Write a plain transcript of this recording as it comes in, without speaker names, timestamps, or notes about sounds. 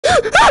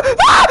Where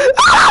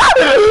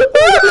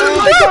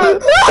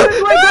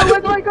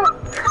do I go?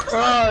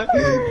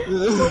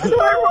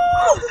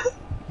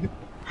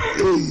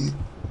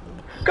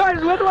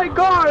 Guys, where do I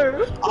go?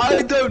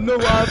 I don't know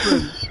what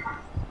happened.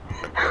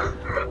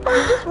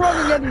 I'm just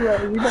running anywhere.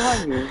 Is he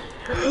behind me?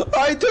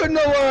 I don't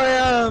know where I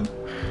am.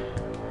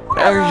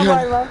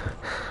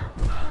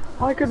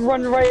 Oh, I could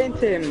run right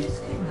into him.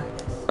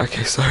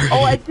 Okay, sorry.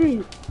 Oh, I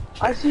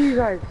see you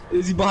guys.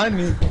 Is he behind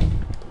me?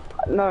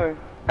 No,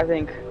 I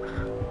think.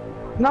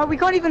 No, we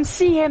can't even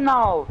see him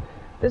now.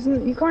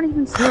 You can't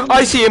even see him.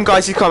 I see him,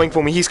 guys. He's coming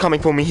for me. He's coming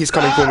for me. He's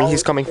coming for me.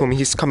 He's coming for me.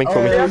 He's coming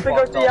for me. We have to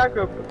go to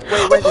Jacob.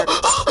 Wait, where's Jacob?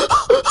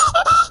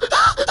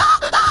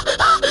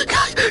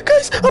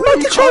 Guys, I'm at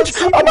the church.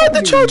 I'm at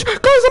the church.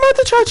 Guys, I'm at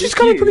the church. He's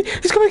coming for me.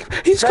 He's coming.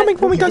 He's coming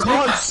for me, guys. I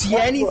can't see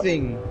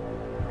anything.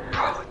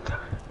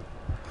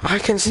 I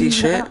can see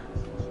shit.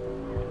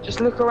 Just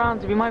look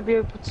around. We might be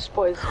able to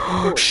spot his.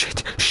 Oh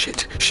shit!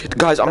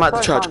 Guys, I'm at the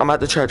church. I'm at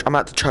the church,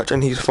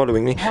 and he's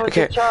following me.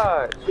 Okay.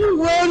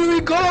 Where do we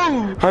go?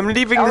 I'm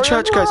leaving the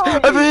church, guys.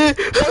 Over here.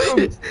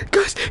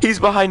 Guys, he's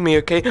behind me.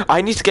 Okay.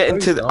 I need to get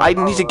into the. I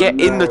need to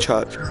get in the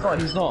church.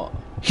 He's not.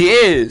 He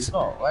is.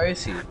 Oh, where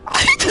is he?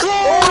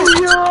 Oh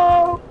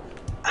no!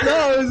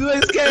 No, it's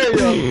very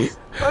scary.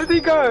 Where'd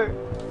he go?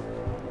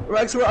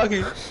 Rex,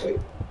 okay. Wait,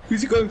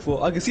 who's he going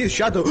for? I can see his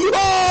shadow.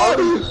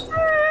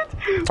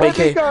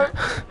 Okay.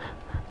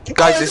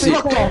 Guys, is he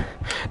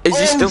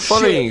still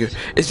following you?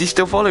 Is he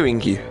still following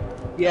you?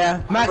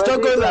 Yeah. Max,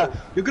 don't go there.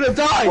 You're gonna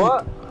die.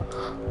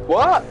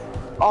 What?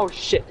 Oh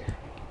shit.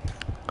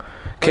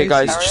 Okay,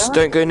 guys, just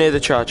don't go near the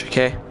church.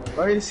 Okay.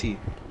 Where is he?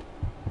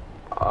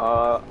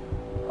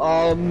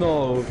 Oh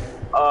no.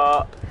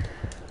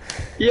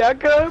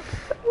 Jacob.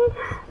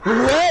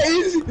 Where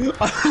is he?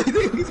 I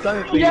think he's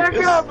coming for you.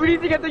 Jacob, we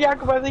need to get to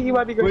Jacob. I think he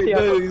might be going to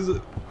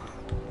Jacob.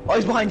 Oh,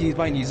 he's behind you. He's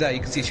behind you. He's there. You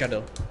can see his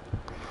shadow.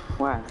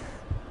 Where?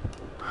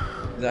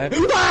 Run!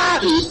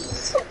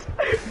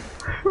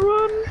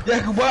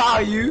 Jacob, where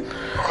are you?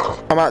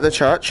 I'm at the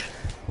church.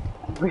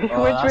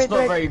 That's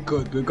not very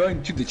good. We're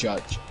going to the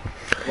church.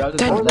 Then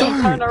don't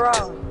turn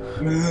around.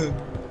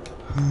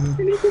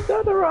 We need to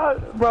turn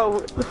around,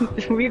 bro.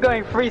 We're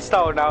going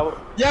freestyle now.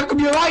 Jacob,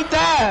 you're right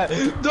there.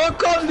 Don't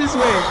come this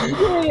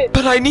way.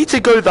 But I need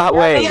to go that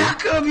way.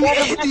 Jacob, you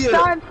idiot.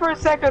 Stand for a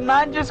second,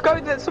 man. Just go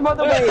some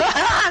other way.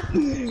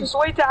 Just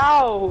wait it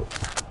out.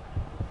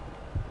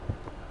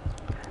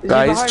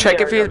 Guys, check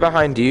if he's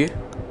behind you.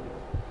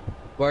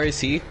 Where is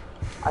he?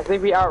 I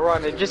think we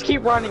outrun him. Just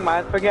keep running,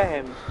 man. Forget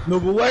him. No,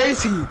 but where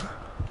is he?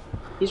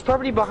 He's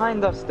probably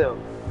behind us still.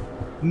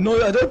 No,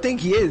 I don't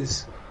think he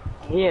is.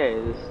 He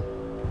is.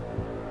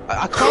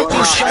 I can't.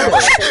 Oh shit!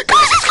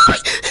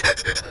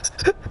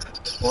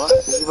 What?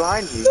 Is he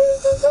behind you?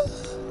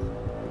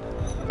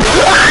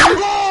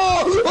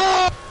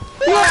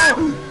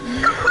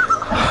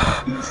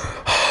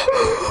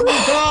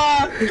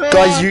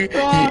 Guys,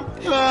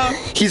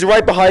 he's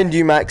right behind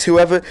you, Max.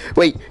 Whoever,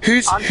 wait,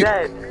 who's? I'm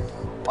dead.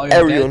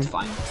 Arion.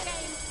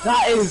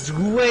 That is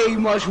way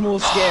much more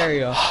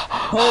scarier.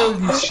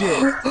 Holy shit!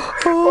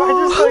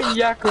 I just saw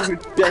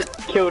Jacob get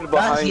killed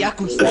behind. That's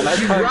Jakob's fault.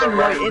 He ran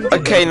right into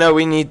Okay, no,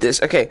 we need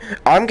this. Okay,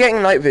 I'm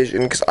getting night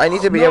vision because I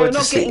need to be able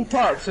to see. We're not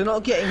getting parked. We're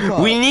not getting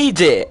parked. We need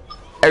it.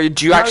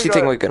 Do you actually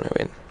think we're gonna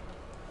win?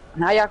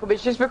 Nah, Jacob,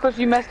 it's just because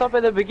you messed up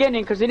at the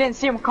beginning because you didn't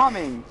see him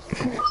coming.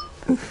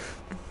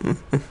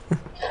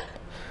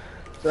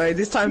 Right,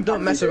 this time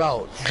don't mess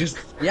around. Just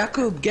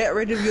Jacob, get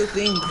rid of your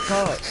thing.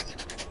 Park.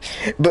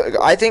 But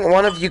I think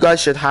one of you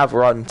guys should have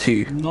run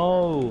too.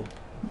 No.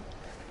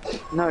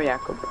 No,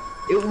 Jacob.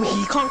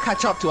 He can't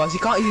catch up to us. He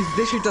can't. He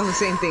literally does the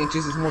same thing. It's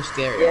just it's more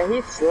scary. Yeah,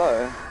 he's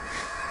slow.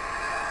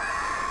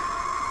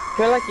 I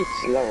feel like he's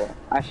slower.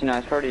 Actually, no,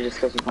 it's probably just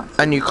because he can't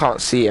see. And you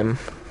can't see him.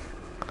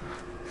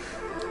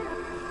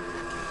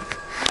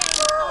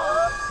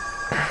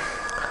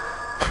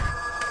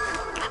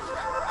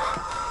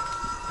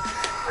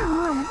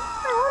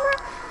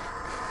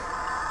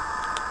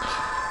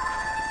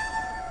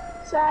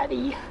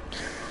 Sadie.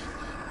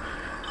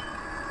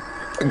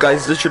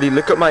 Guys, literally,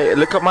 look at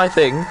my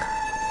thing.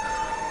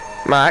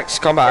 Max,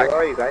 come back. Where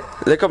are you guys?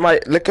 Look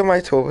at my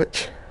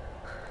torch.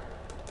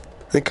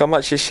 Look how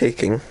much it's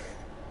shaking.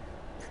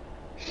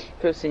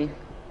 Pussy.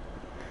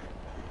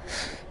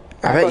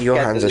 I bet your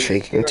hands are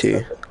shaking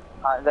too.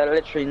 They're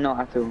literally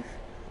not at all.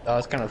 That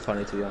was kind of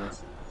funny, to be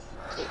honest.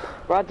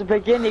 But at the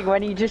beginning,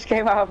 when he just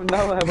came out of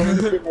nowhere, when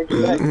we didn't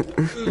expect.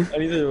 I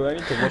need to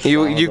watch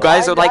You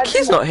guys are like,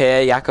 he's not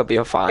here, Jacob,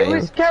 you're It fine.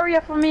 was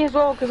scarier for me as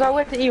well, because I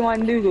went to eat my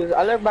noodles.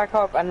 I looked back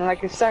up, and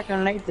like a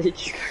second later, it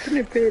just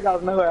appeared out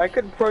of nowhere. I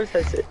couldn't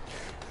process it.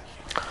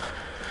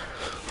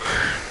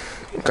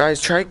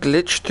 Guys, try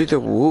glitch through the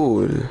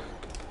wall. You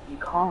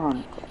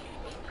can't.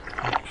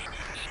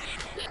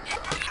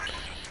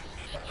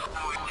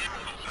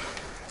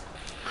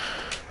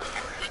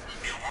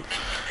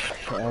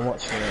 I'm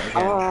watching it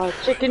again. Oh,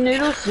 chicken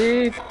noodle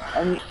soup.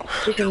 And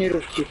chicken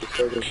noodle soup is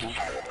so good, man.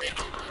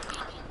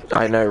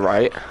 I know,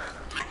 right?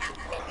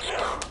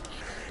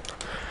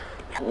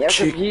 Yeah, because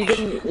you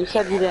didn't. You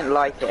said you didn't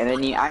like it, and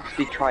then you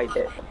actually tried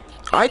it.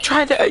 I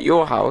tried it at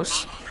your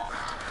house.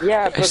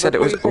 Yeah, I but said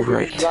it before was you said you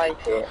alright. didn't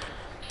like it.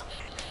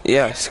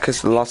 Yes,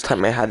 because the last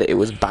time I had it, it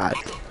was bad.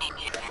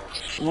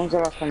 When was the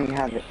last time you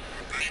had it?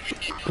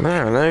 I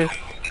don't know.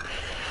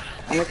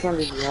 How much one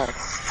did you have?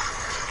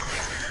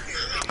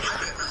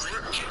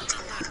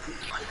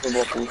 The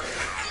waffles.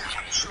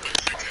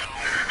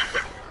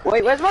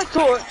 Wait, where's my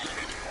torch?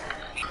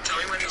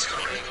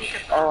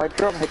 Oh, I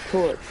dropped my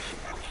torch.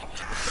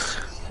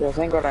 Yeah,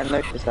 thank God I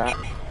noticed that.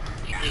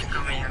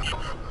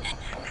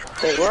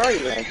 Wait, where are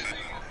you guys?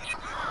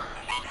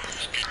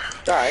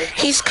 Guys?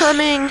 He's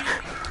coming!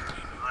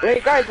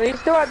 Wait, guys, are you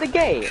still at the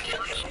gate?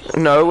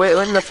 No,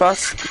 we're in the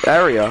first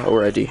area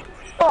already.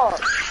 Oh,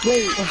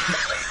 wait.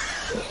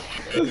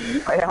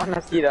 I don't want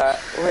to see that.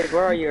 Wait,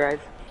 where are you guys?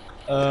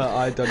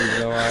 I don't even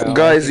know.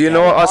 Guys, you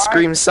know what our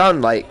screams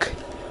sound like?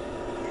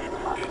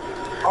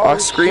 Oh, Our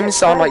screams shit,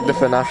 sound like the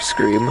Freddy. FNAF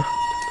scream. There's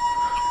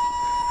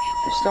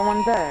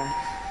someone there.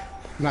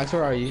 Max,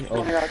 where are you?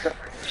 Oh,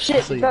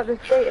 Shit, it's at this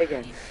gate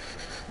again.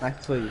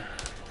 Max, where are you?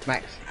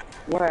 Max.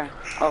 Where?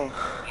 Oh,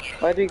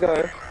 where do we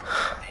go?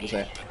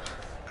 Okay.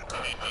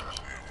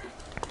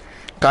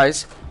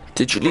 Guys,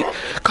 did you leave?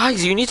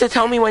 Guys, you need to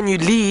tell me when you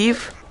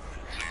leave.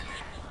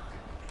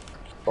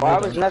 Well, I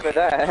was never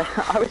there.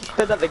 I was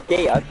stood at the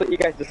gate. I thought you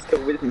guys were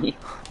still with me.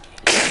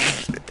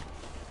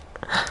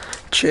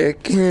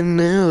 Chicken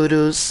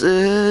noodle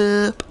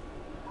soup.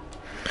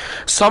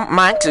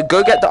 Max,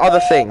 go get the other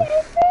thing.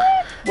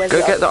 Where's Go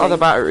get the other thing?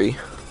 battery.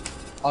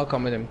 I'll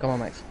come with him. Come on,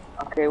 Max.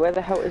 Okay, where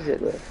the hell is it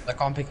though? I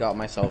can't pick it up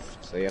myself,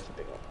 so you have to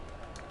pick it up.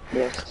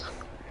 Yes.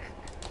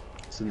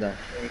 Sit down.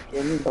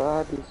 Chicken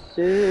body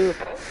soup.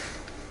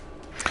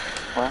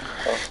 What?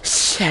 Oh.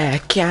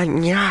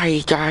 Chicken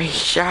noodle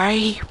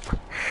soup.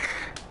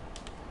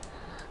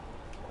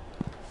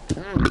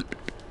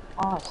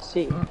 Oh,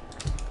 see.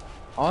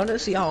 I want to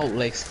see how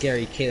like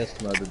scary chaos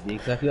mode would be,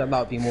 because I feel like that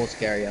would be more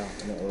scarier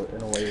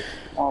in a way.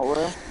 Oh,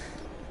 well.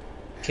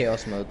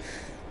 Chaos mode.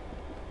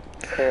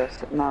 Chaos.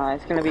 Nah,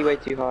 it's gonna be way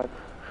too hard.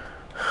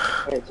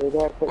 Wait,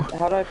 so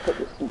how do I put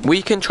this in?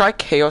 We can try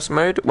chaos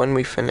mode when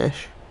we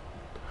finish.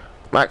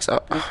 Max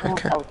up.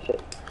 Okay. Oh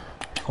shit.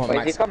 Come on, Wait,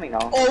 Max. is he coming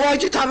now? Oh,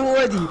 why'd you tap it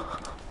already?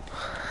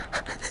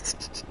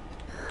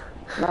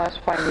 No, it's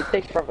fine. It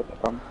takes forever to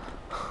come.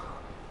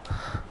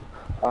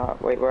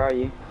 Wait, where are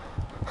you?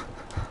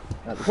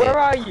 Where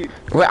are you?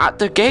 We're at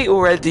the gate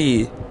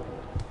already.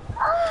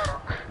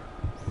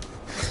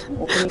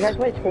 Well, can you guys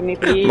wait for me,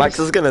 please? Max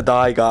is gonna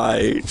die,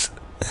 guys.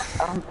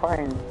 I'm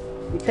fine.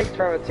 He takes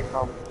forever to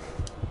come.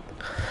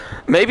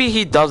 Maybe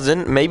he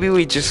doesn't. Maybe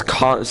we just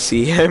can't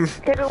see him.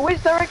 Okay, but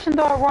which direction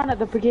do I run at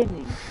the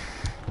beginning?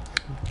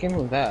 Give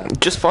me that.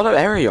 Just follow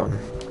Arion.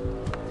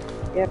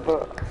 Yeah,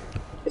 but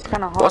it's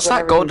kind of hard. What's when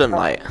that golden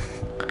everything's light? up.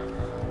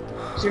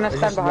 I'm gonna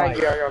stand just behind light.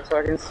 you, Ariel, so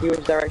I can see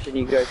which direction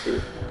you go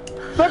to.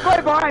 Look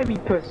right behind me,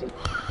 pussy.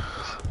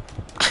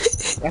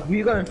 If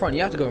you go in front,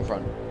 you have to go in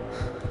front.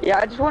 Yeah,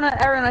 I just wanna,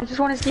 Aaron, I just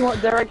wanna see what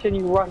direction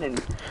you run in.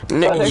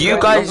 No, So you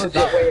go guys.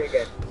 that way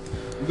again.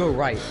 You go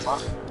right.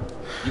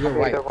 You go Okay,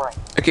 right. go right.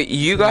 Okay,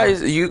 you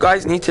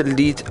guys need to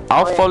lead.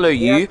 I'll yeah, follow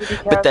you you, have to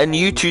be but then careful.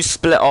 you two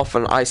split off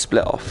and I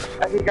split off.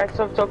 Okay, guys,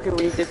 stop talking.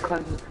 We need to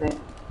concentrate.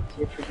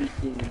 You have to be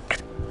seen.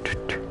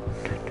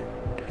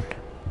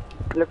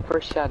 Look for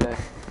a shadow.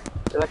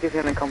 Feel like it's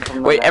gonna come from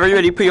the Wait, left.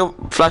 everybody, put your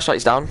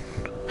flashlights down.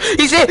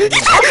 He's here! He's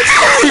here!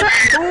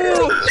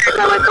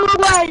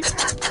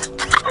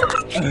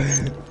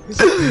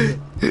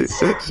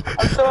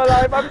 I'm still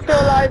alive,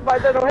 I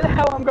don't know where the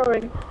hell I'm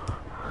going.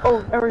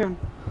 Oh, Arian.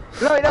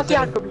 No, that's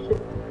Jacob.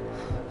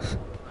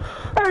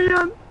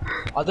 Arian!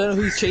 I don't know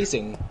who's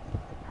chasing.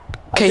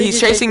 Okay, he's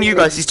chasing you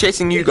guys. He's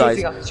chasing you guys.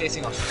 He's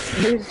chasing us.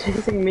 He's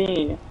chasing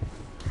me.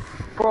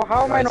 Bro,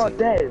 how am I not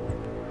dead?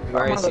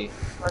 Where is he?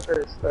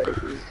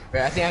 Motherfuckers,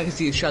 Wait, I think I can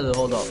see his shadow.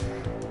 Hold up.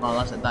 Oh,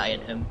 that's not that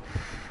in him.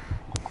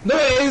 No,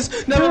 it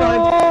is! Never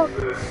mind!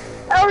 No!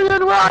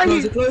 Arian, where are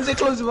you? Close it,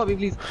 Bobby,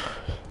 please.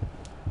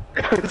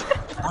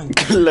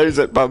 Close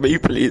it, Bobby,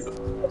 please.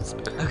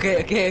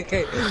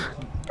 Okay.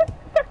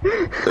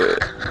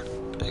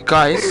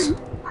 Guys,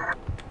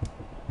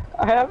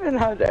 I haven't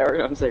had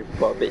Arian say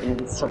Bobby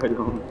in so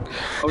long.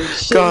 Oh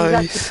shit,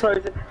 Guys. he's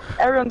actually closing.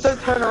 Arian, don't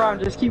turn around,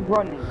 just keep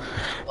running.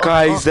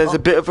 guys, there's a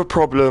bit of a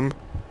problem.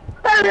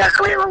 Arian,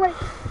 clear away!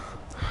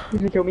 He's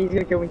gonna kill me.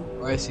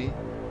 Where is he?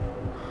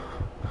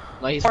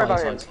 No, he's Sorry fine,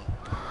 about he's fine.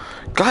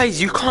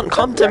 Guys, you can't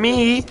come to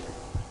me.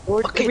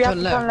 Okay, we have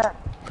turn to turn left.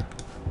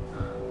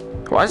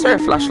 Why is there a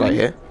flashlight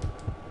here?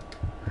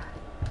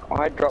 Oh,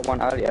 I dropped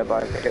one earlier,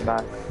 but I took it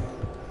back.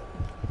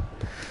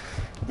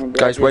 Maybe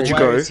Guys, I where'd you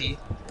didn't. go? Where is he?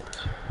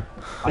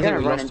 I'm I think gonna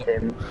we run lost into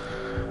him. him.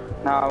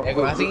 No,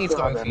 Yeah, I think he's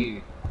going for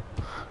you.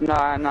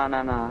 Nah.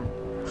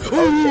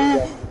 Oh,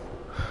 shit,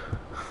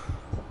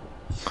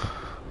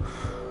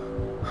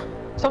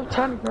 yeah. Stop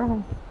turning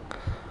around.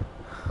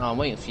 No, I'm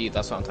waiting for you,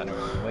 that's what I'm telling you.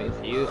 I'm waiting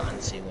for you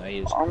and seeing where he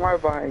is. I'm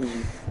right behind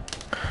you.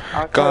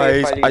 I'll tell you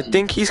if Guys, lose I you.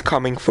 think he's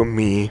coming for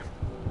me.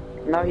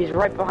 No, he's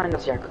right behind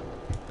us, Jacob.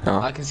 Oh.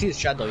 I can see his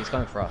shadow, he's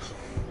coming for us.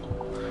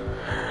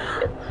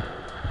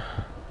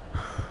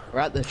 We're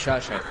at the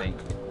church, I think.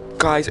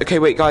 Guys, okay,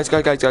 wait, guys.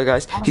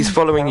 He's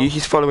following you.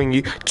 He's following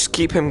you. Just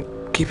keep him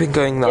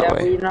going that Yeah,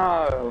 way. we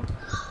know.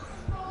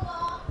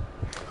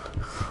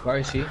 Where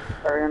is he?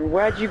 Arian,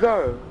 where'd you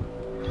go?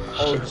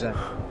 Oh, he's there.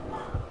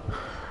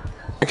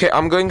 Okay,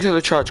 I'm going to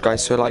the church,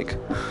 guys. So like,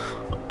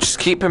 just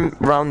keep him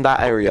around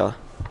that area.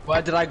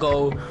 Where did I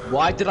go?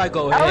 Why did I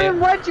go here? Arian,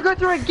 why'd you go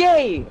through a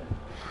gate?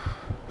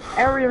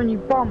 Arian, you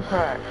bum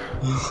crack.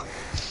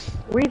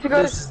 We need to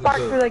go back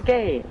through the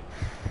gate.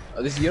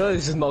 This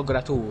is not good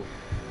at all.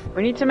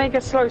 We need to make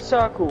a slow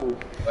circle.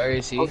 Where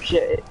is he? Oh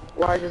shit,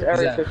 why is this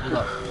area so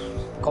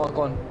Hold up. Come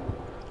on.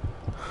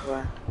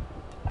 Where?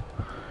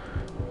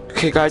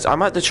 Okay, guys,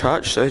 I'm at the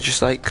church, so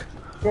just like.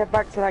 Get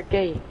back to that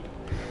gate.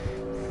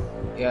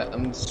 Yeah,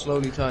 I'm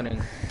slowly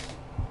turning.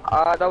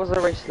 That was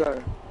very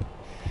slow.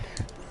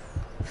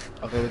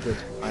 Okay, we're good.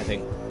 I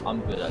think I'm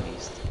good at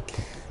least.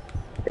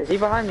 Is he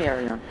behind me,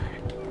 Arian?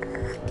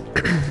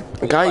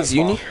 Guys,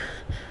 you need.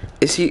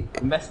 Is he?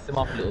 I messed him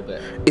up a little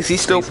bit. Is he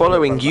still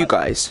following you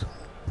guys?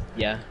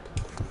 Yeah.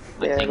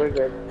 Yeah, we're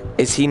good.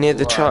 Is he near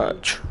the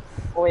church?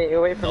 Wait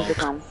for him to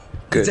come.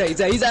 Good.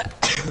 He's there.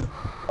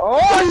 Oh!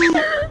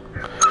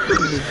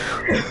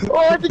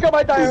 Oh, I think I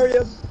might die,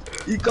 Arian.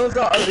 He goes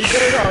out of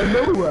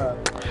nowhere.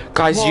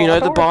 Guys, Well, you I know the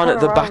thought we barn turned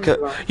at the around back as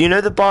of. well. You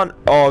know the barn.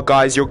 Oh,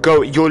 guys,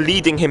 you're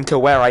leading him to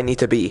where I need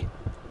to be.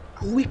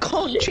 We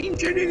can't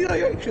change any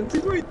directions.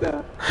 He's right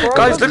there.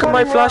 Guys, look at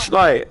my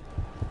flashlight.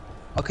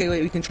 Okay,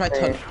 wait. We can try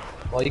turn.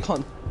 Well, you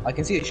can't. I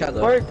can see a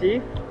shadow. Where is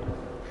he?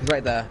 He's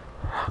right there.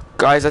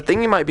 Guys, I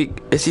think he might be.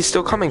 Is he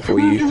still coming for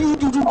you?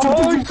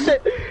 Oh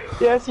shit!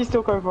 Yes, he's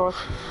still coming for us.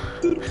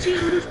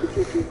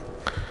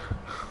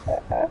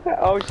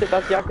 Oh shit,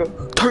 that's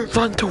Jakob. Don't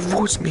run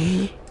towards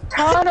me.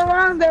 Turn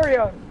around,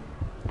 Arian!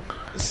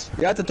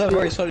 You have to turn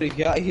very slowly.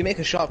 Yeah, if you make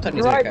a sharp turn,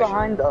 He's he's right gonna catch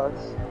behind us.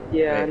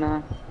 Yeah, I Wait.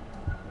 know.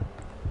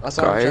 That's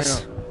what I'm trying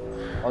Guys. to.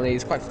 Oh,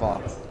 he's quite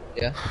far.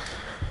 Yeah.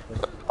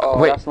 Oh,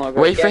 Wait, that's not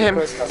good. wait for Get him.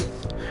 closer.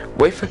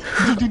 Wait for.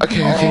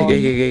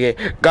 Okay.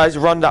 Guys,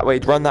 run that way.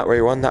 Run that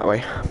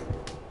way.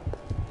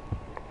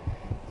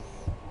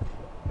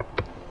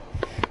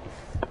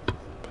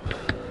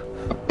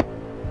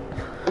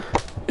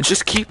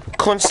 Just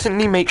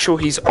constantly make sure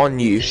he's on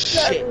you.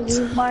 Shit!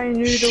 My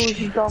noodles,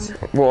 you dumb.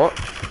 What?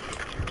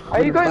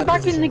 Are you going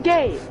back in the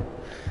gate?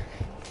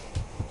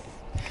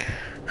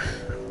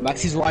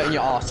 Max, he's right on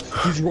your ass.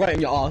 He's right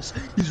on your ass.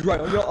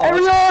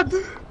 Arian!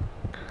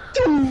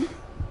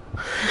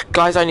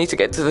 Guys, I need to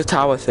get to the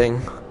tower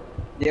thing.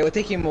 Yeah, we're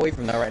taking him away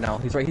from there right now.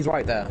 He's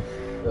right there.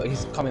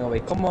 He's coming away.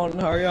 Come on,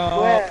 hurry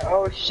up. Where?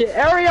 Oh shit.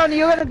 Arian,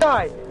 you're gonna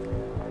die!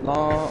 No,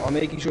 I'm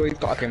making sure he's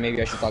got. Okay,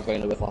 maybe I should start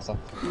going a little bit faster.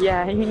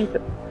 Yeah, you need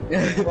to.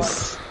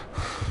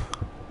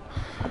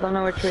 I don't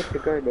know which way to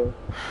go though.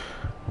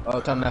 Oh,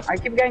 turn left. I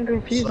keep getting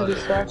confused with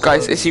this stuff.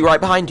 Guys, is he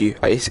right behind you?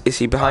 Is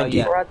he behind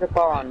you? We're at the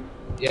barn.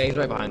 Yeah, he's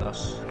right behind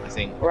us. I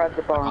think. We're at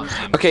the barn.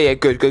 Okay, yeah,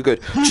 good.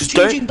 He's Just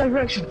changing don't.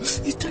 direction.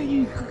 He's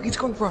turning. He's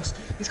going for us.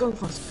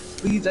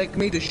 He's like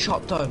made a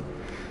sharp turn.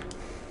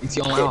 Is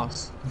he on my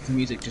ass? The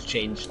music just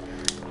changed.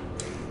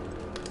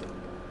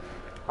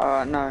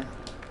 No.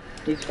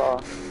 He's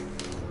far.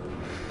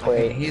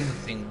 Okay, Wait. here's the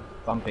thing.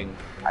 Bumping.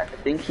 I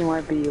think he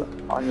might be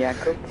on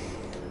Jakob.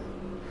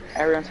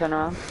 Arian, turn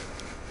around.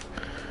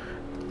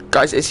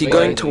 Guys, is he Wait,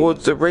 going wait.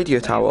 towards the radio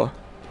tower?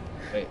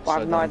 Wait, I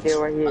have no idea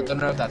where he I is. don't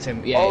know if that's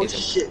him. Yeah, Oh it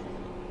is him. shit.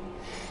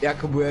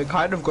 Yeah, we're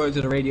kind of going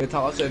to the radio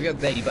tower, so if you're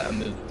there, you better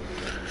move.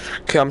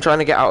 Okay, I'm trying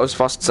to get out as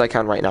fast as I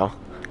can right now.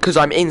 Cause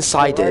I'm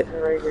inside it.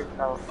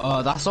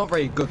 That's not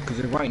very good because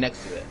we're right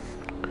next to it.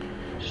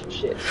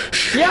 Shit.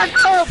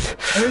 Jakob!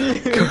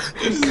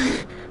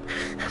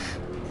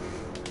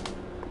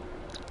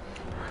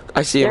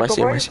 I see him. I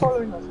see him. Why are I you see him.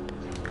 following us?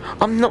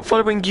 I'm not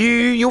following you.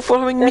 You're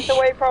following me. Get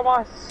away from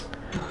us.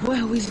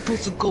 Where are we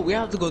supposed to go? We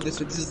have to go this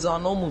way. This is our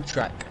normal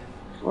track.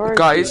 Where is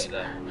Guys.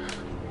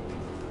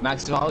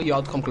 Max, how you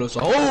have to come closer.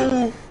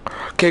 Oh!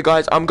 Okay,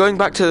 guys, I'm going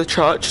back to the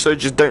church, so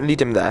just don't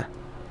lead him there.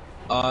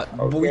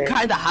 But we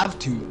kinda have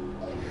to.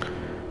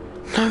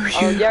 No,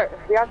 he? you. Oh yeah,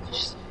 we have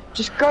to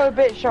just go a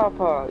bit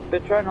sharper,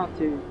 but try not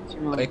to too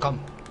much. Okay, come.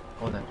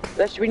 Go on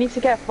then. We need to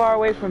get far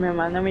away from him,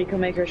 and then we can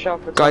make her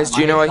sharper. Guys,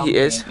 do you know I where hear he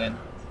is? thumping again.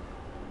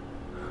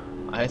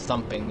 I hear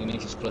thumping. You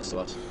need to close to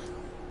us.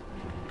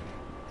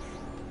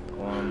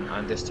 Go on,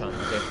 and this time,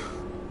 okay.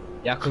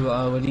 Yeah, cause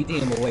we're leading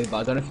him away, but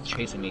I don't know if he's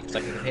chasing me, cause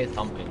I can hear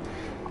thumping.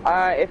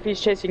 If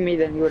he's chasing me,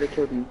 then he would have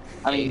killed me.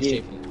 I mean,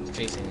 he's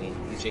chasing me.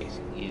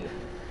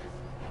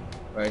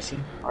 Where is he?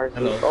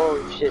 Hello.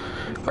 Oh shit.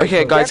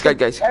 Okay, guys.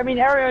 I mean,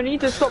 Ariel, I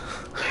need to stop.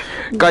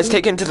 Guys,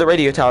 take him to the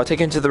radio tower.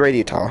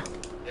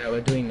 Yeah,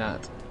 we're doing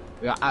that.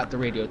 We are at the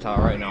radio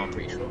tower right now, I'm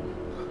pretty sure.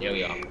 Yeah,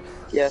 we are.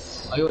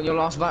 Yes. Are you on your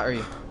last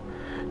battery?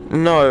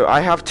 No, I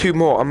have 2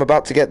 more. I'm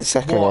about to get the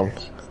second one.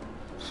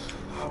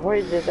 Where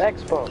is this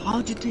Xbox?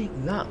 How'd you take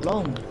that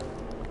long?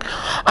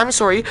 I'm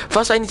sorry.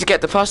 First, I need to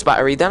get the first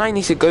battery. Then I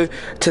need to go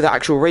to the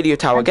actual radio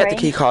tower, get the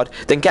key card,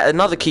 then get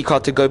another key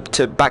card to go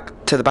to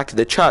the back of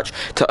the church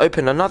to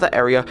open another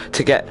area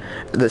to get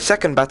the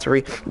second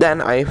battery. Then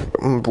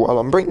while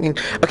I'm bringing.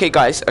 Okay,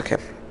 guys. Okay.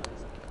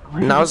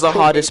 Now's the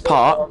hardest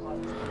part.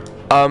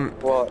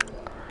 What?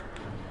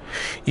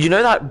 You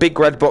know that big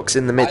red box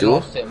in the I middle?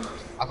 lost him.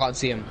 I can't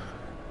see him.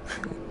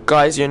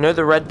 Guys, you know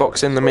the red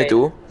box in the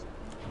middle?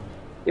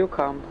 You'll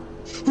come.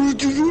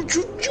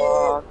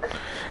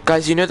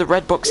 Guys, you know the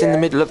red box in the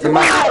middle of the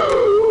map?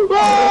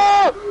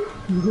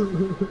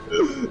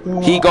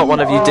 He got one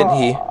of you, didn't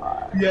he?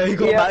 Yeah, he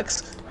got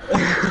Max.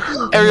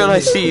 Arion, I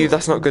see you.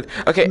 That's not good.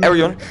 Okay,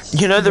 Arion,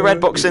 you know the red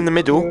box in the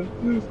middle?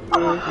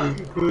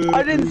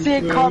 I didn't see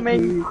it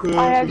coming.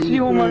 I actually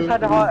almost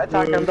had a heart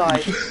attack and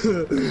died.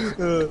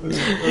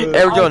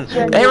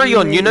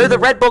 Arion, you know the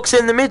red box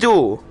in the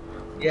middle?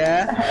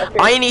 Yeah. Okay.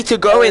 I need to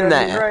go in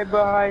there. Right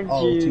behind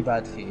Oh, you. too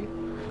bad for you.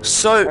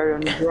 So,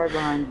 Arion, he's right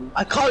behind you.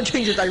 I can't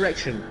change the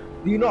direction.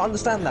 Do you not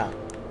understand that?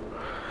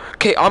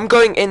 okay, I'm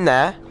going in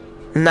there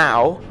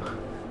now.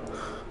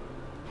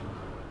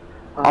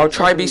 I'll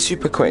try be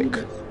super quick.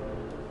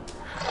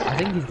 I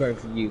think he's going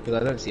for you because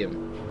I don't see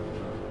him.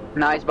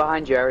 Nah, he's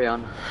behind you,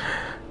 Arion.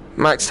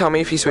 Max, tell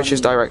me if he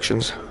switches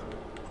directions.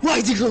 Why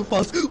is he going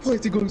fast? Why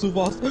is he going so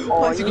fast?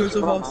 Why is he going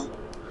so fast?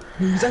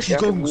 He's actually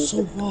going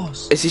so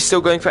fast. Is he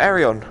still going for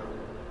Arion?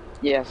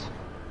 Yes.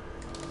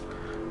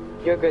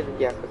 You're good,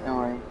 yeah, but don't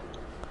worry.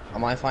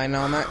 Am I fine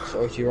now, Max,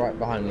 or is he right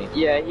behind me?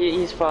 Yeah,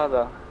 he's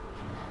farther.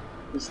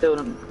 He's still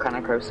kind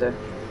of closer.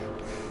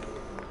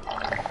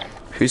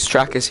 Whose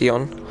track is he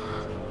on?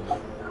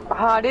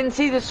 Ah, I didn't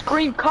see the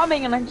scream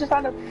coming and I just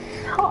had a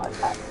heart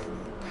attack.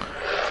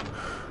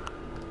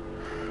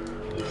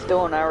 He's still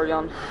on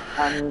Arion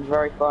and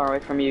very far away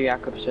from you,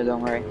 Jakob, so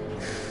don't worry.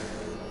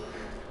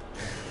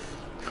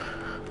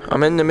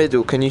 I'm in the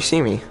middle, can you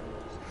see me?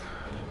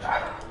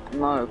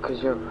 No,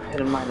 because you're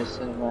hidden minus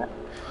silhouette.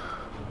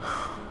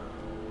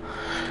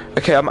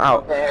 Okay, I'm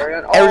out. Okay,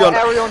 Arion. Arion.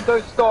 Oh, Arion,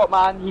 don't stop,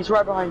 man. He's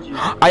right behind you.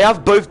 I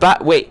have both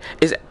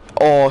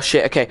oh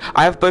shit, okay.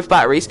 I have both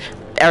batteries.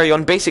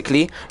 Arion,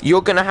 basically,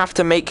 you're gonna have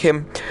to make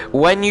him,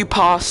 when you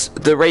pass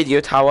the radio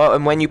tower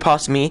and when you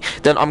pass me,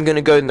 then I'm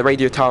gonna go in the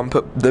radio tower and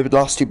put the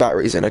last two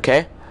batteries in,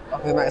 okay?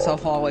 Okay, Max, how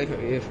far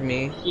away from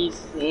me?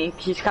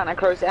 He's kind of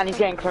close and he's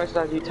getting closer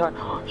as you turn.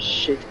 Oh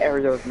shit,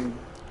 Arion.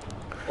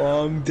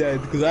 Oh, I'm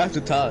dead because I have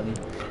to turn.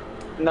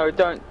 No,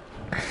 don't.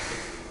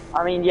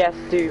 I mean, yes,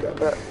 do,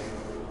 but...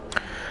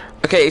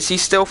 Okay, is he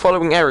still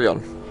following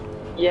Arion?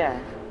 Yeah,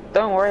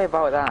 don't worry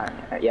about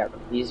that. Yeah,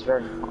 he's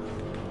very...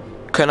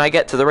 Can I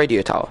get to the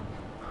radio tower?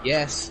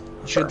 Yes,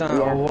 you should have done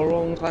it a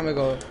long time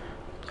ago.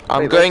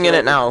 I'm Wait, going in wait.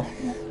 it now.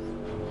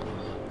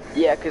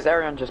 Yeah, because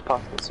Arion just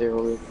passed it,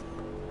 so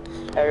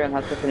Arion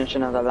has to finish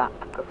another lap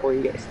before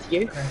he gets to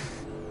you.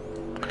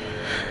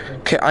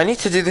 Okay, I need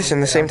to do this in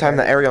the same time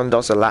that Arion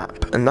does a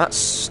lap, and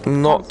that's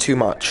not too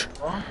much.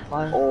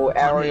 Oh,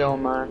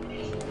 Arion, man.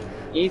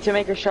 You need to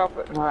make a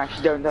sharp... No,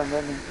 actually, don't.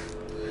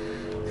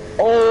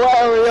 Oh,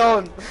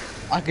 Arion!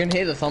 I can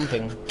hear the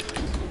thumping.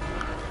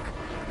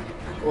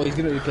 Oh, he's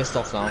gonna be pissed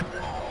off now.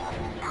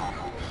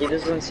 He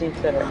doesn't seem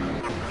to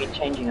be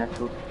changing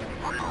at all.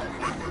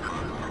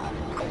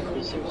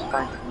 He seems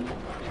fine to me.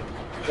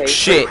 Okay, he's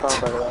Shit. pretty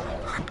far, by the way.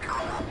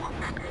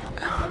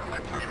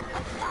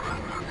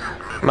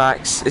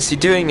 Max, is he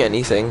doing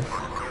anything?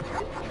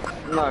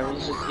 No,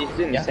 he's doing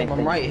the Yeah, same I'm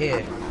thing. right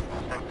here.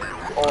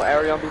 Oh,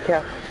 Arion, be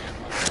careful.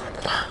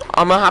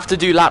 I'm gonna have to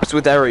do laps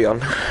with Arion.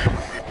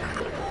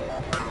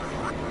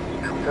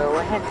 Go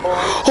ahead, boy.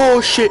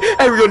 Oh shit,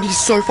 Arion, he's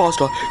so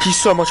faster. He's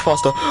so much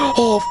faster.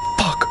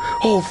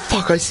 Oh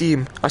fuck, I see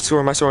him. I saw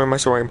him.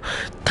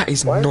 That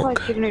is Why is not my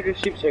good. signature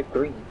soup so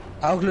green?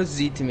 How close is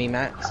he to me,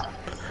 Max?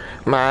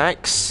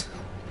 Max.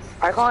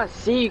 I can't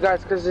see you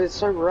guys because it's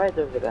so red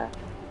over there.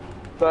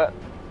 But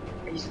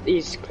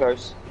he's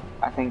close,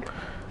 I think.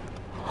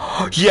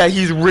 Yeah,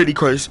 he's really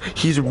close.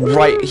 He's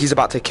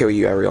about to kill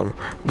you, Arion.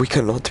 We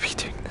cannot be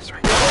doing this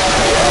right now.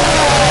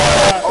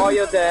 Oh,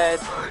 you're dead.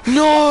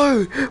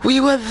 No! We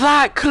were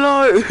that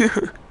close!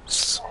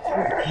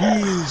 He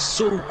is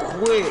so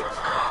quick.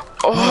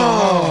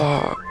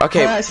 Oh! I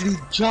Okay, actually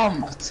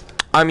jumped.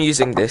 I'm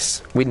using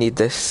this. We need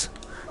this.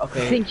 I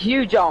Okay. think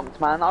you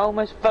jumped, man. I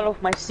almost fell off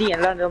my seat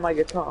and landed on my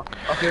guitar.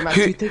 Okay, Max,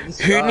 Who you take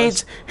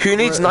this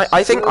needs night?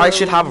 I think I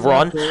should have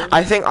run.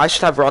 I think I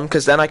should have run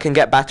because then I can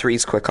get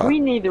batteries quicker. We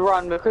need to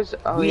run because...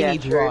 Oh, We yeah,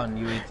 need to true. run,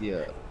 you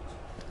idiot.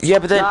 Yeah,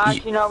 but then Nah,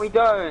 actually, no, we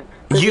don't.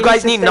 'Cause you he guys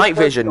needs to need stay night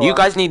close vision. to You us.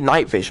 guys need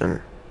night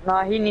vision.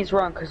 Nah, he needs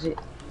run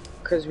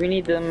because we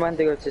need them when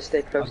they go to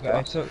stay close Okay, to I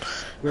us. took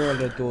Squirrel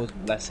the Door's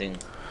blessing.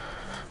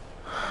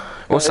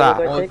 What's What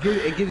that? did I Oh, take?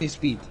 it gives you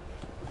speed.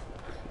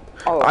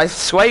 Oh, I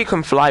swear you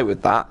can fly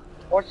with that.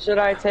 what should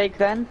I take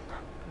then?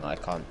 No, I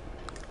can't.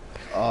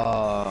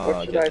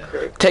 What should I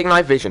take? Take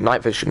night vision.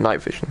 Night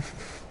vision.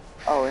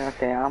 Oh,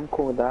 okay, I'm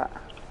cool with that.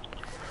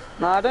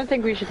 No, I don't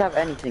think we should have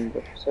anything,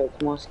 though, so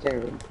it's more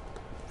scary.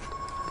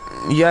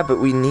 Yeah, but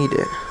we need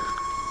it.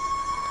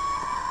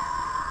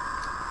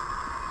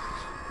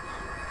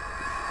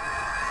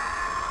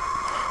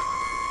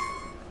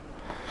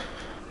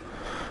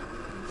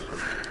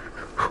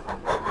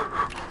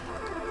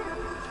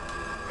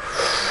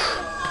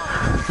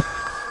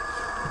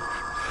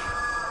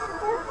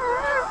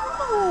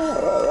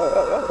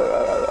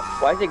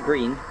 Why is it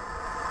green?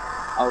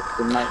 Oh, it's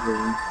the night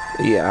vision.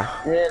 Yeah.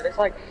 Yeah, it looks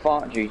like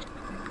fart juice.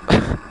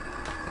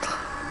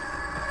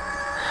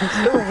 I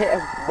still hit a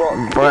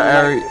rock.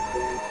 But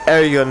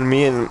Arion,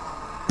 me and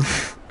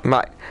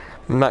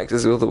Max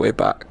is all the way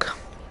back.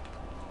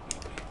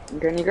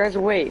 Can you guys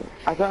wait?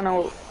 I don't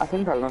know. I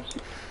think I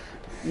lost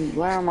you.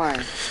 Where am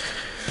I?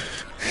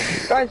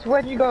 Guys,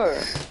 where'd you go?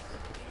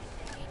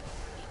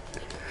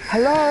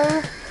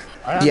 Hello?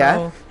 I don't Yeah?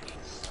 know.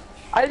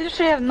 I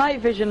literally have night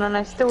vision and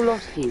I still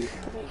lost you.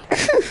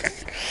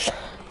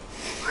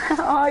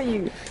 Where are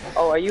you?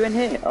 Oh, are you in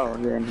here? Oh,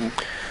 you're in here.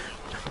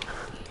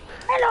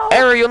 Hello?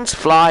 Arion's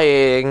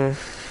flying.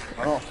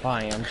 I'm not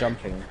flying, I'm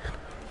jumping.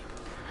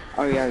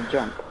 Oh yeah,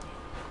 jump.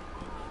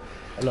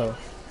 Hello.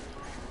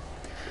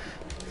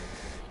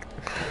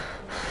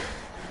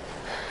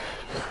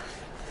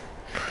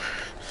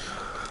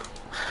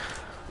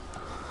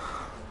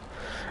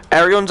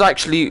 Arion's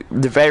actually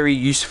very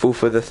useful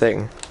for the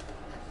thing.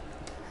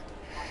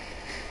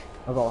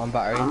 I got one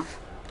battery.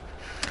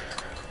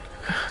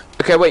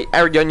 Okay, wait,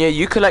 Arion, yeah,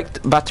 you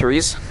collect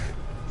batteries.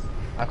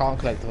 I can't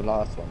collect the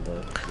last one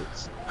though.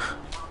 It's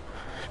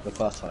the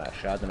first one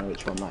actually. I don't know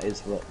which one that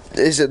is, but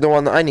Is it the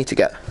one that I need to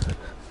get?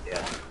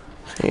 yeah.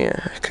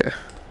 Yeah, okay.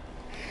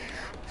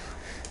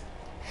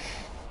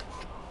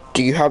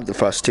 Do you have the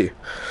first two?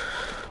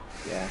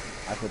 Yeah,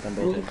 I put them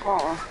both in.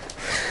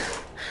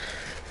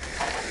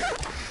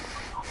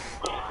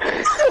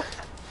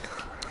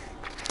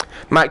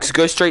 Max,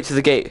 go straight to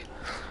the gate.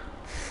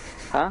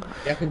 Huh?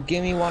 Yeah, could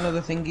give me one of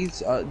the thingies.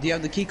 Do you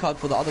have the key card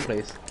for the other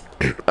place?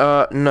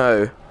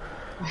 No.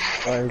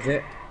 Where is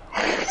it?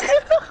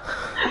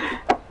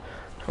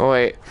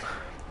 Wait.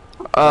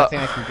 I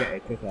think I can get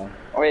it quicker.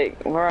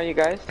 Wait, where are you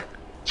guys?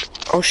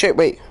 Oh shit,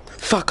 wait.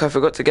 Fuck, I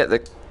forgot to get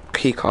the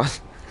key card.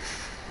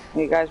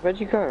 Hey guys, where'd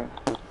you go?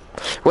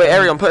 Wait,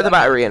 Arion, put the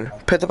battery in.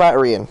 Put the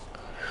battery in.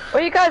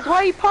 Wait, you guys, why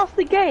are you past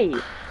the gate?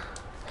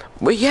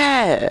 Well,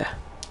 yeah.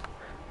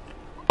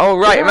 Oh,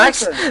 right, What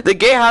Max. happened? The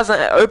gate hasn't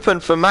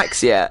opened for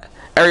Max yet.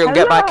 Arion,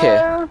 get back here.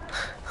 Hello?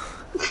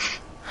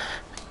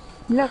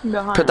 You left me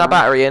behind. Put that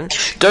battery in.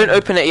 Don't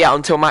open it yet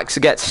until Max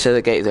gets to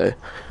the gate, though.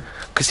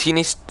 Because he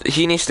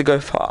needs to go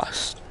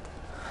fast.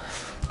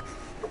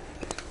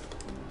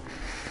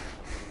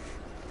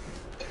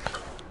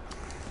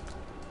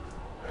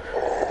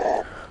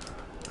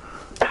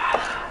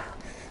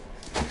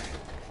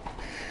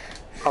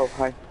 Oh,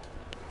 hi.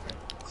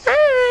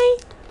 Hi.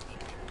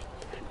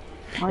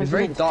 Why It's is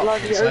very it dark,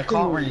 bloody so I open?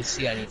 can't really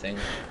see anything.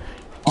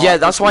 Yeah,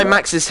 that's why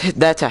Max is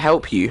there to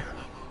help you.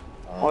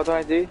 What do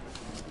I do?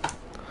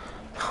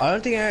 I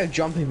don't think I have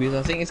jumping because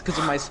I think it's because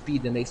of my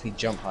speed that makes me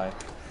jump high.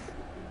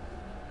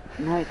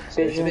 Night It's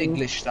a bit vision.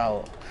 glitched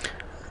out.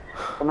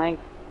 Can I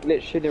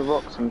glitch through the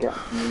rocks and get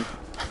me?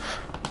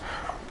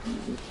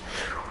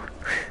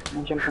 Can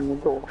I jump on the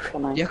door?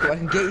 Can I? Yeah, I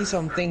can get you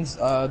some things,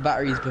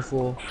 batteries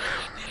before.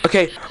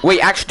 Okay,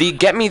 wait, actually,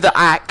 get me the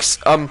axe.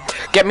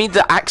 Get me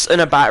the axe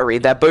and a battery.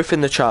 They're both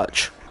in the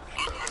church.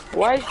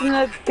 Why isn't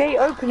the gate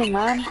opening,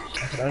 man?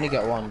 I can only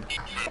get one.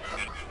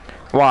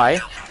 Why?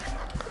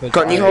 Because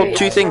Can't you I- hold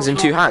two things in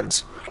two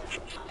hands?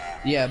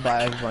 Yeah, but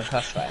I have my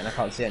flashlight and I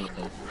can't see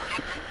anything.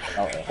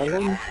 Oh, yeah. I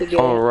want the gate.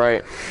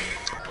 Alright.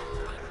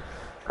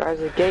 Guys,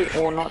 the gate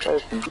will not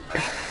open.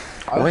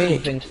 I opened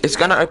Wait, things- it's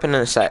gonna open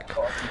in a sec.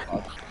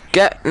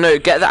 Get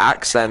the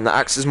axe then. The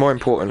axe is more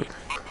important.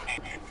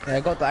 Yeah, I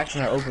got the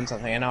action. I opened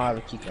something, and now I have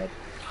a key card.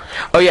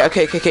 Oh yeah,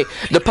 okay.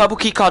 The purple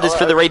key card is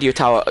for the radio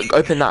tower.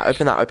 Open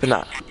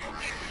that.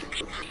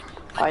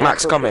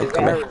 Max, come here.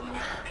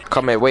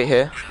 Come here. Wait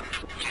here.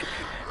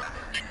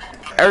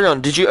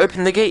 Arion, did you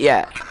open the gate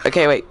yet?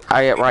 Okay, wait.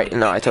 Right.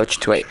 No, I told you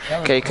to wait.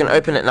 Okay, you can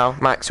open it now.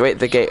 Max, wait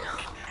the gate.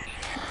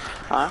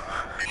 Huh?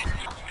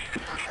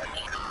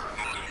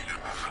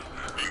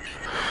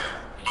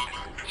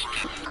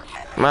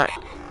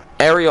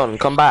 Arion,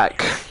 come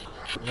back.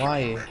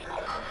 Why?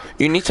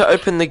 You need to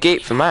open the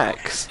gate for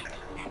Max.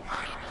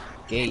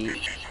 Gate.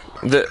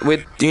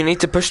 You need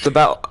to push the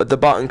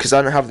button because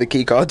I don't have the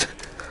key card.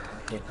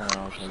 Okay, fine,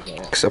 I'll go get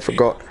it. Because I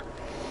forgot.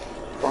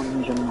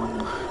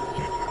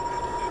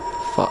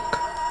 Fuck.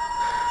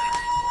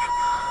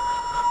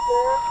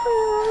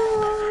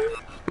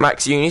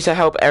 Max, you need to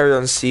help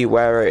Arion see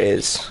where it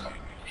is.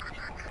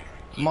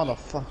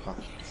 Motherfucker.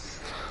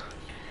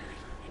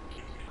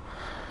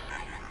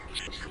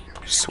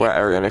 Swear,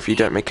 Arion, if you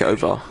don't make it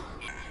over.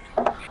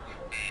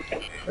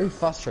 Very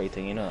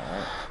frustrating, you know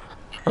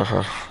that,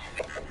 right?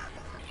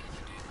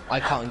 I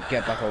can't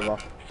get back over.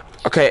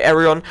 Okay,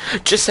 Arion,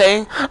 just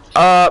saying.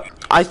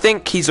 I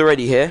think he's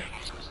already here.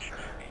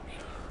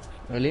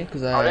 Really?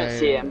 Because I don't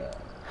see him.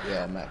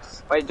 Yeah,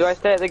 Max. Wait, do I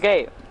stay at the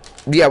gate?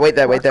 Yeah, wait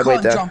there. I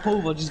can't jump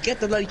over. Just get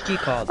the bloody key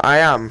card. I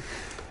am.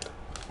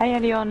 Hey,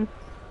 Elion.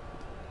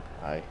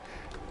 Hi.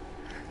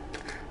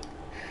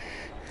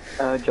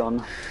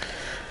 John.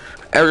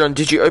 Arion,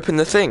 did you open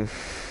the thing?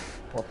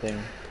 What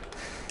thing?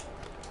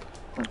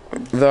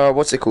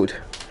 What's it called?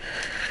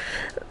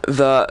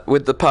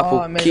 With the purple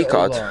I made key it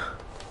card. over.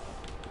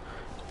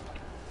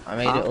 I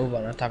made it over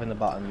and I'm tapping the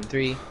button.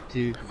 3,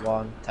 2,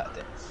 1, tapped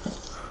it.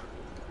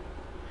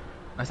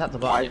 I at the Why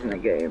bar. isn't the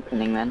gate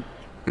opening then?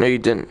 No, you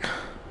didn't.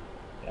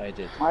 Yeah, I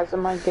did. Why isn't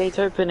my gate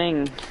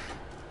opening?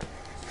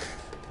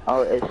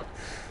 Oh, it is.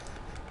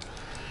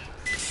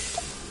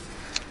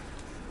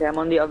 Yeah, I'm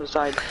on the other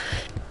side.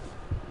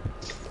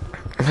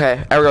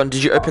 Okay, Arion,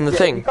 did you open the Yeah,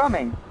 thing? He's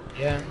coming.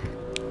 Yeah.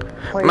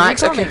 Wait,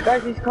 Max, he's coming. okay.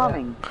 Guys, he's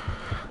coming.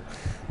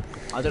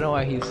 I don't know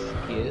where he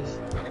is.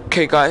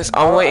 Okay, guys,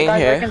 I'm waiting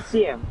guys, I here. can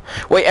see him.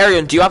 Wait,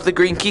 Arion, do you have the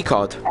green key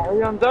card?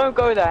 Arion, don't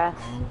go there.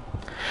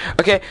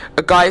 Okay,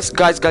 guys,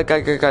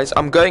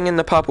 I'm going in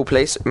the purple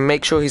place.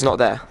 Make sure he's not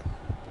there.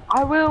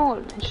 I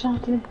will. Just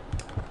have to...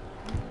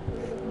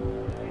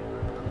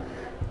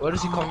 Where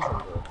does he come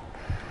from?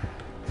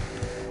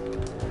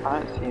 I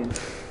don't see him.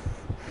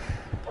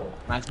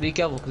 Max, be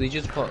careful because he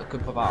just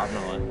could pop out of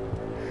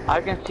nowhere.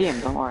 I can see him,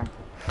 don't worry.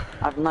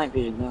 I have night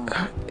vision now.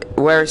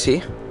 Where is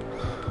he?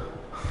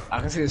 I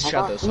can see his I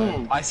shadow. can't see So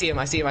him. I see him.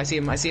 I see him. I see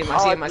him. I see him. I Oh,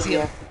 see him. I see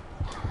yeah. him.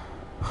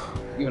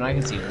 Even I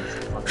can see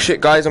him.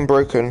 Shit, guys, I'm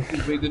broken. He's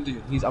a very good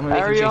dude. I'm gonna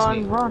make him chase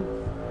Arion, me. run.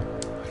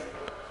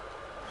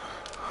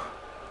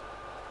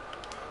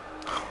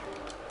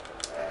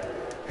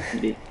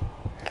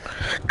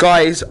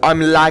 Guys,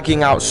 I'm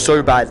lagging out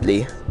so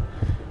badly.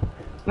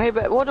 Wait,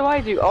 but what do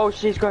I do? Oh,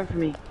 she's going for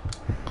me.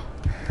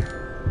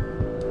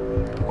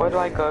 Where do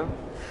I go?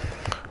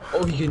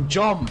 Oh, he can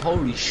jump.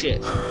 Holy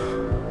shit.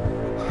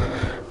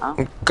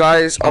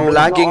 Guys, I'm Oh,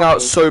 lagging no.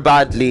 out so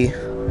badly.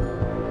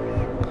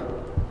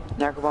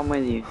 Jacob, I'm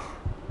with you.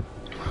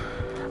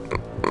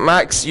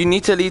 Max, you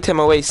need to lead him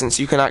away since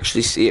you can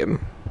actually see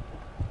him.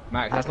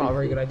 Max, that's not a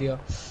very good idea.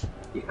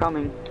 He's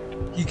coming.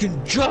 He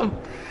can jump.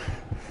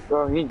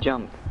 Bro, he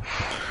jumped.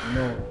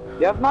 No.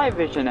 You have night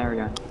vision,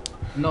 Arion.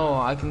 No,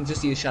 I can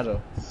just see his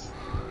shadow.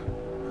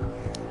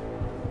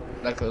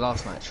 Like the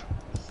last match.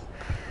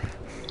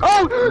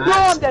 Oh, Max. no,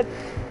 I'm dead.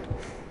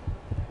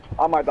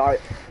 I might die.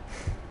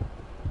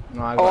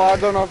 No, I Oh, got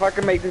I don't know if I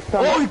can make this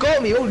time. Oh, he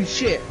got me. Holy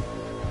shit.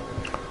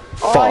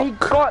 Oh, he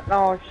Fuck. got.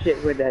 Oh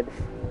shit, we're dead.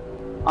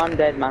 I'm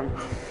dead, man.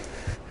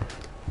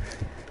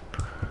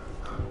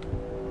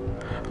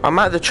 I'm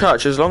at the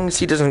church as long as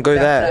he doesn't go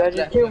Left, there. Did I left.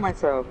 just kill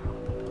myself?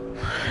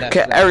 Left, Okay,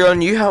 left.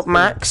 Arion, you help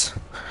Max.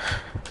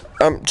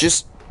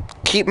 Just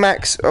keep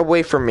Max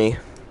away from me.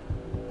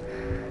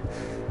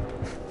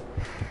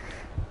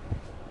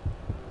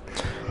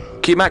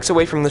 Keep Max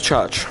away from the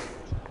church.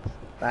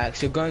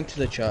 Max, you're going to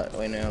the church.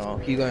 Wait, no.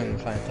 Keep going.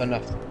 Fine. Turn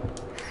left.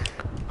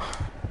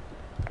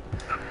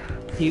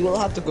 He will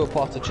have to go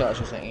past the church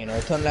or something, you know.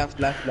 Turn left,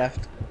 left,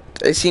 left.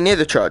 Is he near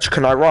the church?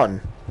 Can I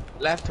run?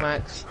 Left,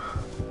 Max.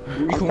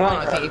 You can run.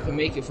 I think you can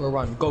make it for a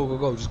run. Go, go,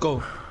 go. Just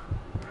go.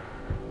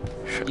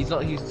 He's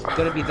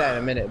gonna be there in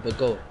a minute, but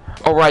go.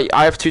 Alright,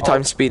 I have 2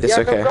 times speed, it's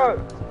Yeah, okay.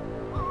 go.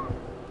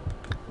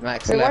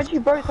 Max, Wait, why left, do you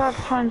both have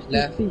times to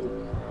Left. speed?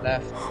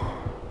 left.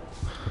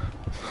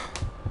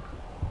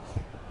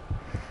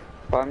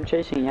 But I'm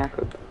chasing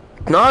Jacob.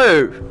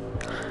 No!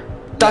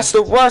 That's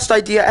the worst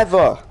idea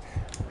ever!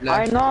 I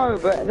Left. know,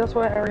 but that's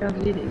why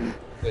Arion's leading.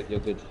 Good, you're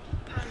good.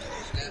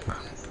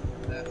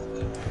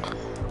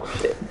 Oh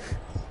shit.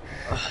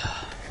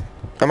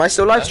 Am I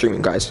still live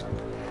streaming, guys?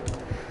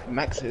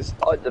 Max is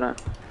I don't know.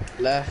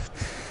 left.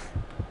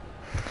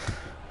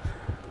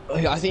 Oh,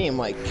 yeah, I think it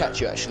might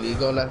catch you actually.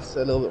 Go left a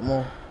little bit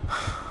more.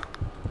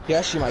 He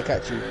actually might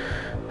catch you.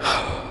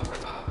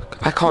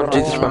 I can't do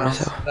this by Oh,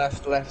 myself.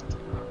 Left, left.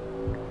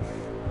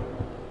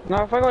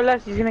 No, if I go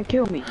left, he's gonna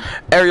kill me.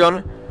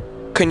 Arion,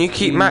 can you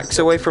keep Please. Max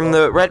away from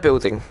the red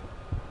building?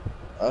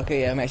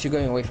 Okay, yeah, Max, you're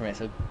going away from it,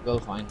 so go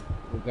fine.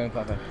 We're going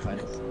perfect. Fine.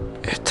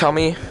 Tell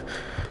me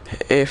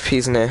if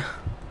he's near.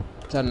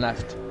 Turn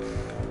left.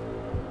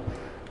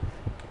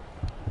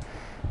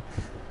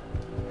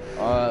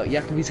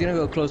 Yeah, he's gonna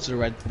go close to the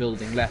red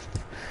building. Left.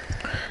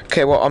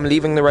 Okay, well, I'm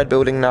leaving the red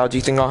building now. Do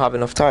you think I'll have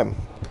enough time?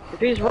 If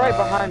he's right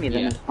behind me, then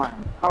yeah. it's fine.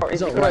 Oh,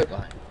 He's is he not right close?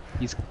 behind.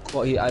 He's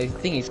I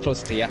think he's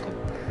closer to Jakob.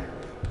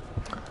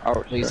 Oh,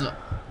 But he's shit. not.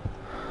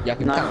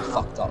 Jakob No. kind of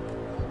fucked up.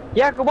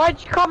 Jacob,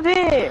 why'd you come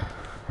here?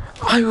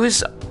 I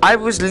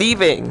was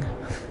leaving. Well,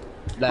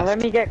 Left.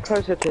 let me get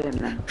closer to him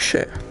then.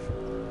 Shit.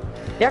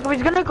 Jacob,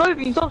 he's gonna go for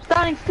you. Stop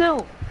standing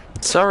still.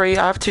 Sorry,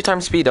 I have 2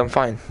 times speed. I'm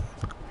fine.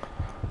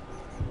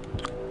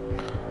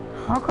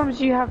 How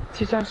comes you have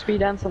 2 times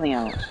speed and something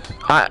else?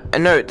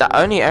 No, that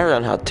only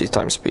Arion had 2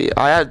 times speed.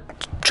 I had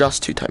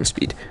just 2 times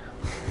speed.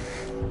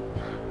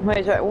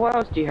 Wait, so what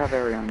else do you have,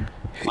 Arion?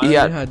 He I only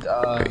had.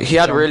 had, he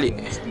had jumping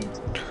really- speed.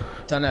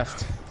 Turn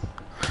left.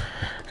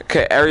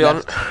 Okay, Arion,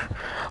 Left.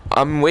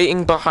 I'm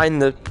waiting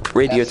behind the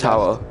radio Left,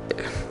 tower.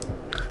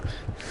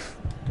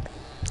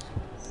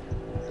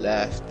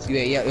 Left.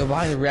 Yeah, you're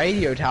behind the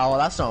radio tower.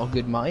 That's not a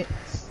good mate.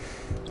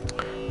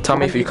 Tell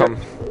me if you come.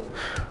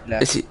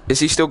 Left. Is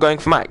he still going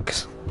for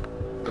Max?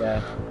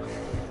 Yeah.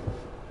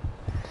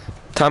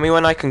 Tell me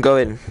when I can go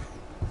in.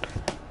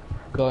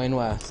 Go in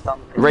where?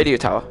 Radio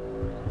tower.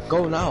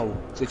 Go now.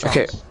 It's your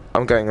Okay, chance.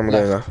 I'm going now.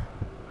 Left.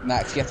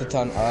 Max, you have to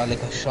turn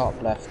like a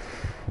sharp left.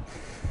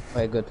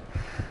 Very good.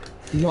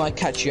 You know I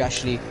catch you,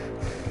 Ashley.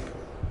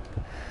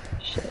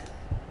 Shit.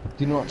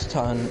 Do not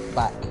turn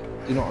back.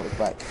 Do not look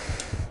back.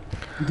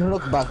 You can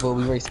look back, but it'll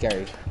be very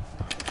scary.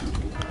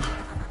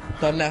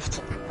 Turn left.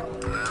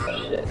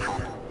 Shit.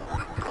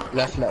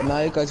 Left. Now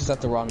you guys just have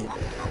to run.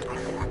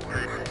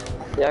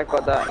 Yeah, I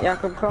got that. Yeah,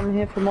 come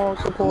here for more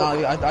support. No,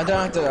 I don't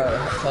have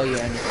to tell you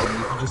anything.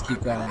 You can just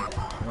keep going.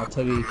 And I'll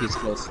tell you if he's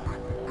close.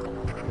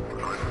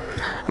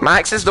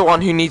 Max is the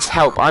one who needs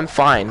help. I'm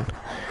fine.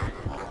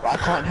 I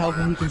can't help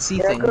him. He can see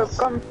Yeah, things. go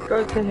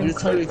to him. I'll just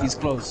tell you if he's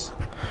close.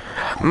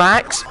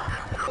 Max,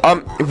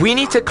 we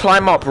need to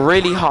climb up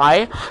really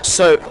high.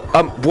 So,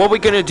 what we're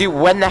gonna do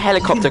when the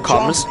helicopter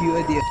comes? Jump, you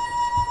idiot.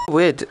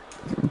 Weird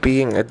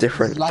being a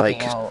different He's lagging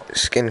like out.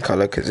 skin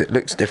color because it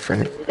looks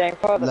different. He's getting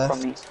farther Left.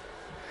 from me.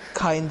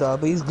 Kinda,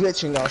 but he's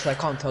glitching out, so I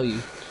can't tell you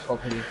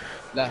properly.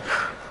 Left.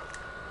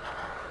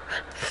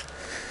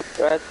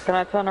 Can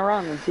I turn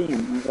around and see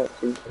him? Is that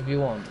too? If you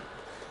want.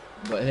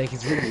 But like,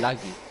 he's really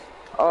laggy.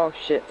 Oh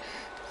shit.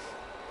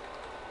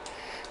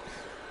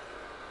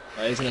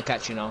 Alright, he's gonna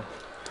catch you now.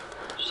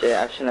 Shit,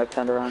 I shouldn't have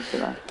turned around to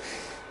that.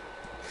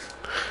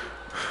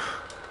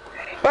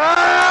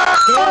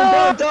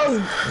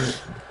 Don't!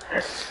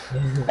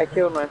 I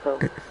killed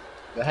myself.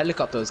 The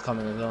helicopter is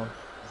coming as well,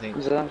 I think.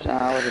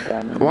 I would have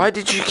done. Why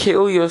did you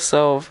kill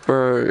yourself,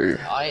 bro?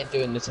 I ain't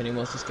doing this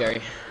anymore, it's too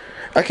scary.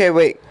 Okay,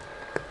 wait.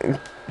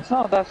 It's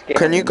not that scary.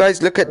 Can you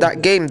guys look at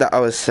that game that I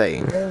was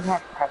saying? There's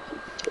not capacity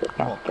to it.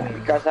 What game?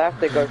 Because I have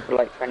to go for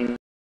like 20 minutes.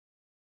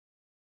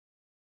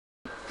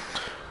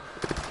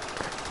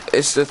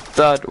 It's the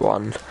third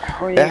one.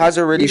 Oh, It has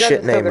a really you guys shit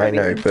are still name, I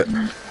gonna know, be- but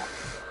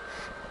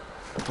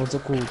What's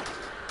it called?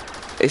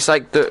 it's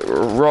like the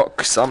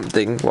rock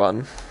something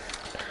one.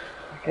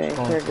 Okay,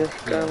 so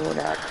just go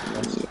without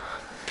me.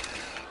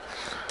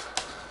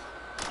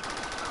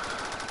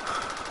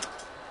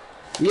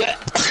 Yeah!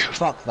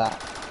 Fuck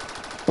that.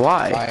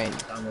 Why? I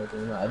ain't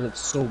downloading that, it looks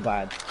so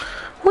bad.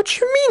 What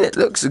do you mean it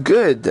looks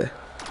good?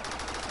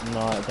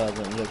 No, it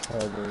doesn't, it looks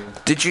horrible.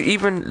 Did you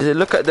even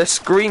look at the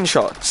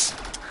screenshots?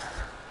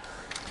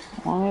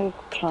 Oh,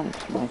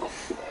 chunks, mate.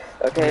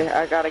 Okay,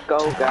 I gotta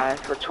go, guys,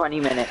 for 20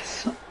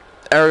 minutes.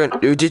 Aaron,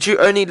 did you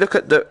only look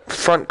at the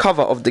front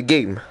cover of the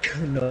game?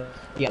 No.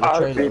 Yeah, the I'll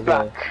trailer be as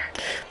well.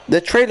 back.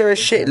 The trailer is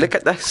shit. Look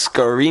at the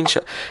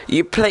screenshot.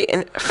 You play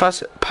in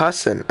first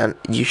person and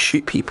you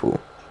shoot people.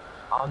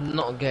 I'm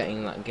not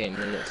getting that game,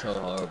 it looks so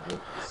horrible.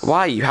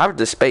 Why? You have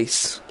the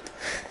space.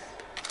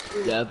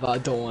 Yeah, but I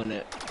don't want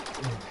it.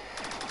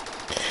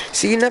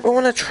 See, you never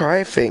want to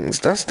try things.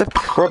 That's the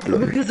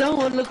problem. Because that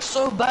one looks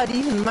so bad,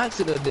 even Max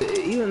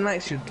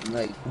should,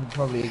 like,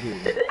 probably agree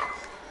with it.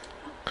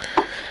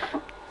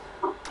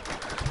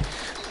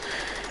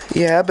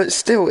 Yeah, but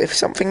still, if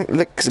something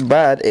looks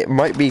bad, it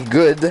might be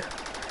good.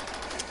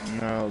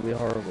 No, it'll be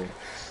horrible.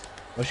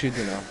 What should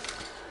you do now?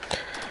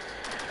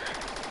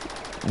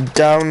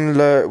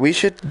 Download. We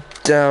should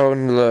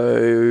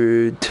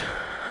download.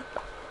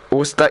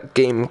 What's that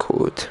game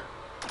called?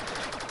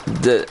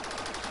 The.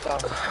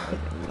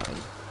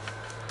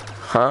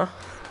 Huh?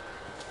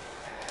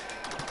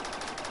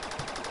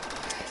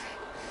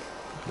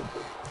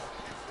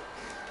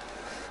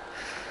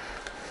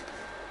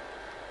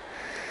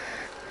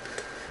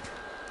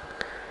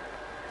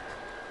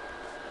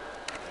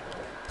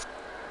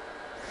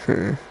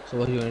 So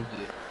what do you want to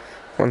do?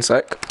 One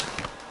sec.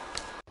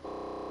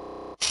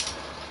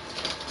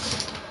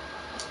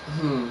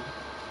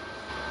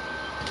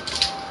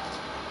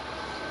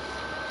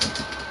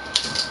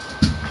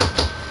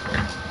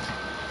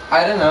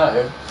 I don't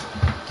know.